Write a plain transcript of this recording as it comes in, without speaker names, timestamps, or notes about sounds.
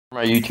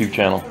My YouTube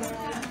channel.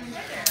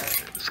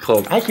 It's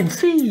called I Can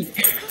See.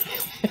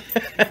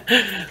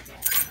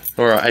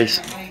 Or ice.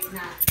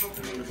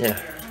 Yeah.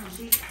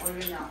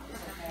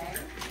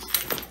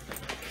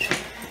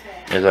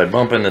 As I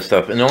bump into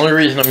stuff. And the only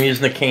reason I'm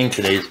using the cane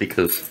today is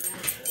because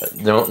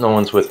no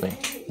one's with me,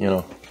 you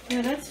know.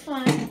 Yeah, that's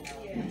fine.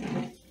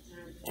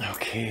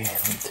 Okay,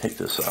 let me take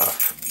this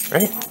off.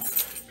 Right?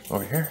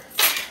 Over here.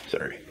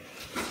 Sorry.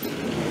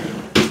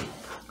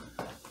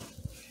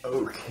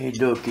 Okay,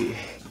 dokie.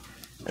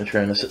 I'm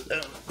trying to sit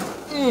down.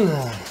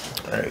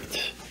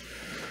 Alright.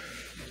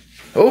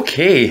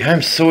 Okay,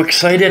 I'm so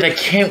excited. I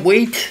can't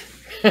wait.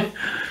 I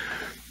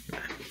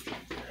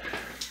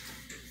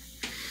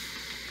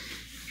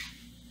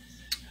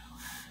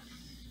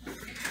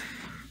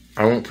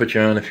won't put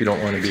you on if you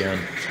don't want to be on.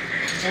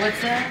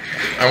 What's that?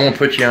 I won't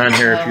put you on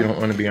here if you don't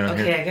want to be on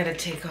here. Okay, I gotta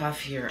take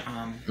off your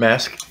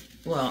mask?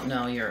 Well,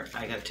 no,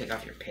 I gotta take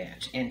off your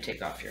patch and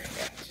take off your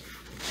hat.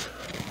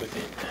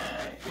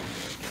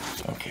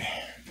 Okay.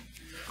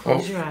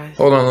 Close your eyes.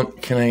 Hold on,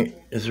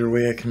 is there a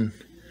way I can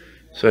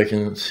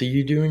see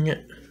you doing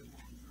it?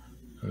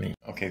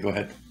 Okay, go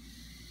ahead.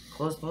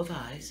 Close both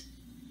eyes.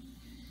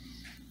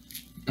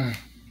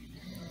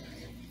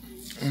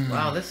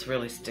 Wow, this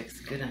really sticks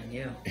good on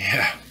you.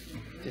 Yeah.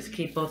 Just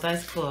keep both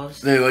eyes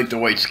closed. They like the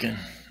white skin.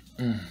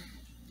 Oh,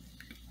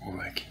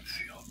 I can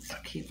feel it.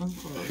 Just keep them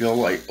closed. Feel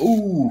like,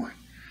 ooh.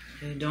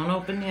 Okay, don't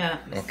open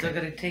yet. I'm okay. still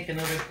gotta take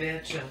another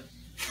batch of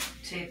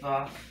tape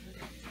off.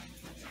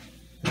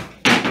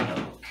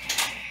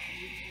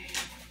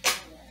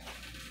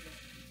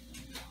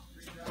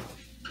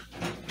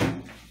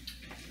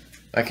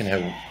 I can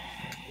have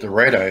the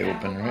right eye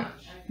open, right?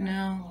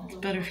 No, it's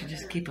better if you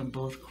just keep them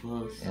both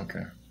closed.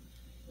 Okay.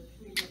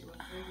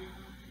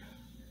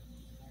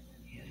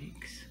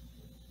 Yikes.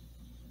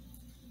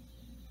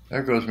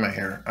 There goes my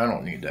hair. I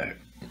don't need that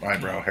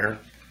eyebrow hair.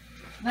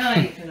 Now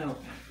you can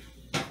open.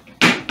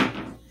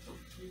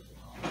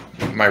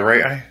 My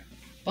right eye?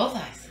 Both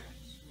eyes.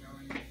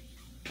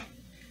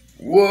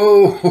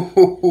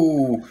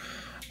 Whoa!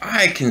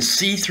 I can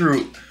see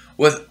through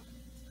with...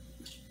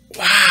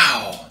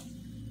 Wow!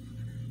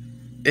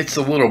 It's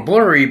a little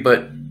blurry,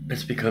 but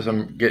it's because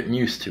I'm getting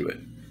used to it,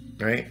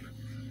 right?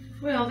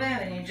 Well,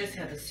 that and you just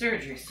had the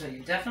surgery, so you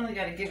definitely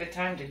got to give it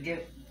time to heal.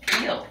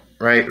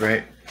 Right,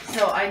 right.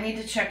 So I need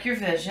to check your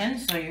vision.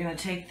 So you're going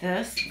to take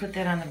this, put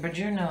that on the bridge of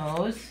your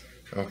nose.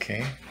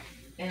 Okay.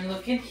 And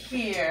look in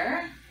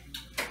here.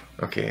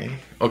 Okay.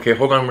 Okay,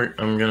 hold on.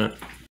 I'm going to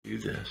do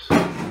this.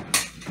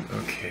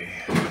 Okay.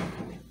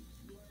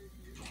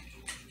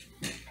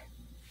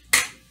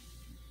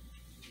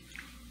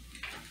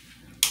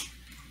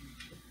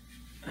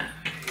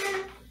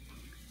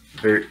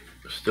 Very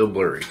still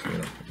blurry, you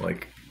know,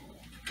 like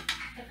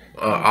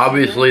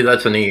obviously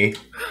that's an E.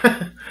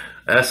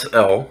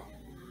 SL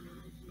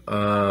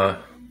was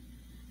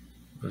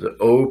it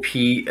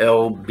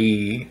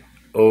OPLB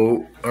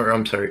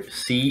I'm sorry,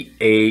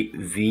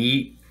 CAV.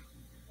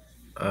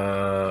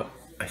 I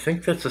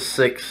think that's a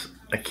 6.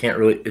 I can't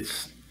really,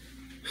 it's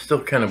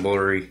still kind of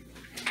blurry.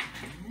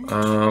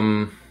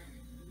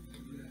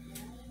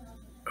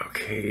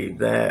 Okay,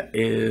 that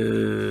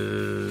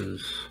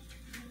is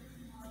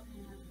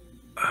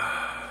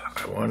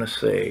I want to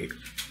say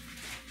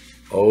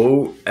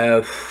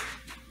OF.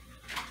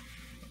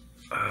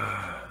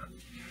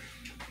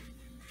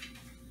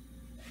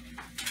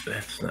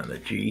 That's not a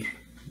G.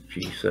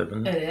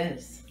 G7. It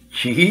is.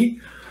 G?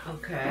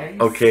 Okay.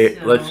 Okay,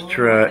 so let's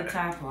try. The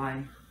top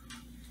line.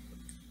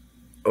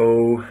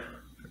 O.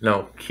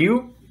 No,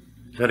 Q?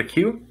 Is that a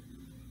Q?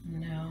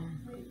 No.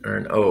 Or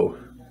an O?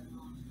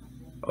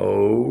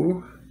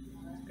 O.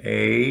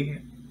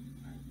 A.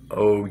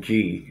 O.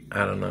 G.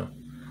 I don't know.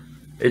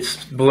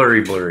 It's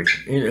blurry.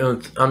 You know,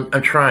 I'm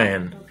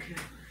trying. Okay.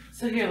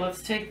 So here,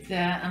 let's take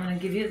that. I'm going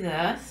to give you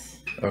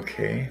this.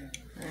 Okay.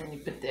 And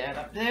you put that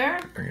up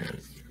there.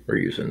 We're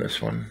using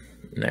this one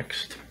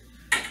next.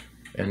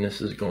 And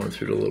this is going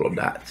through the little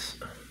dots.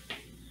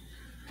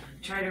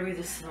 Try to read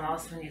the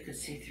smallest one you could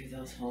see through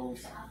those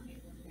holes.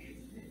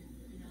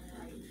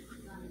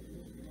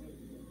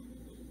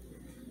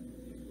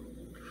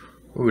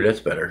 Ooh, that's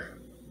better.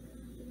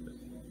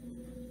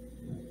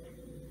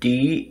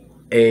 D.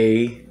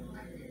 A.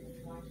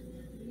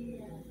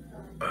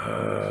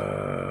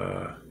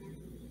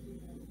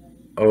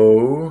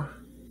 O.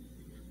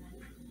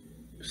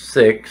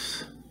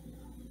 6.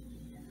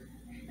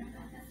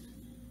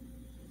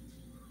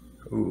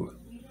 Ooh.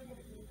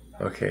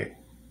 Okay.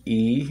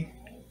 E.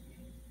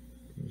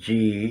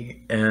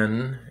 G.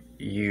 N.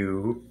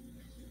 U.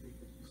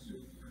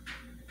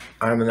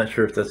 I'm not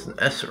sure if that's an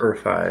S or a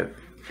 5.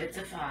 It's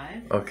a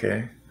 5.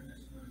 Okay.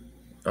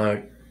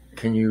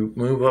 Can you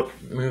move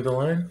the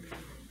line?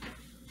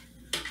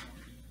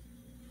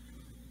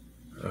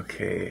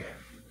 Okay.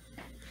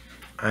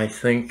 I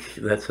think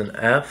that's an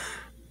F.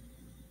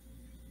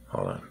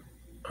 Hold on.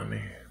 Let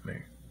me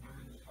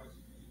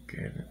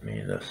give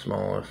me the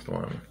smallest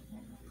one.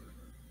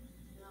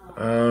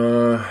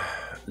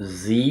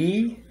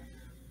 Z.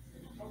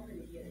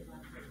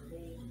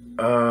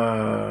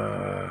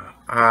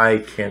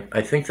 I can't.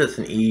 I think that's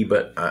an E,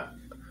 but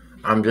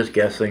I'm just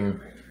guessing.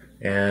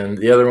 And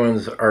the other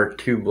ones are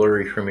too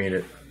blurry for me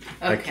to.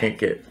 I can't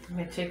get. Let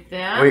me take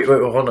that. Wait,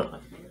 hold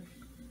on.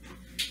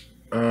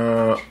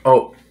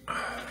 Oh.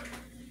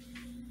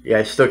 Yeah,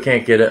 I still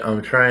can't get it.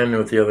 I'm trying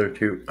with the other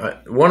two.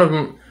 One of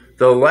them,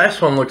 the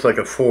last one looks like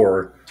a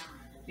 4.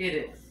 It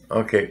is.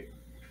 Okay.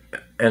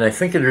 And I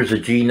think there's a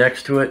G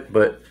next to it,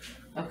 but.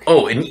 Okay.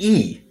 Oh, an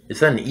E.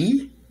 Is that an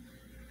E?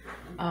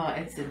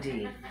 It's a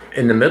D.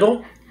 In the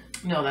middle?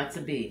 No, that's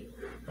a B.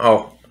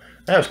 Oh,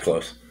 that was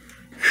close.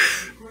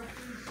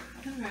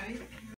 All right.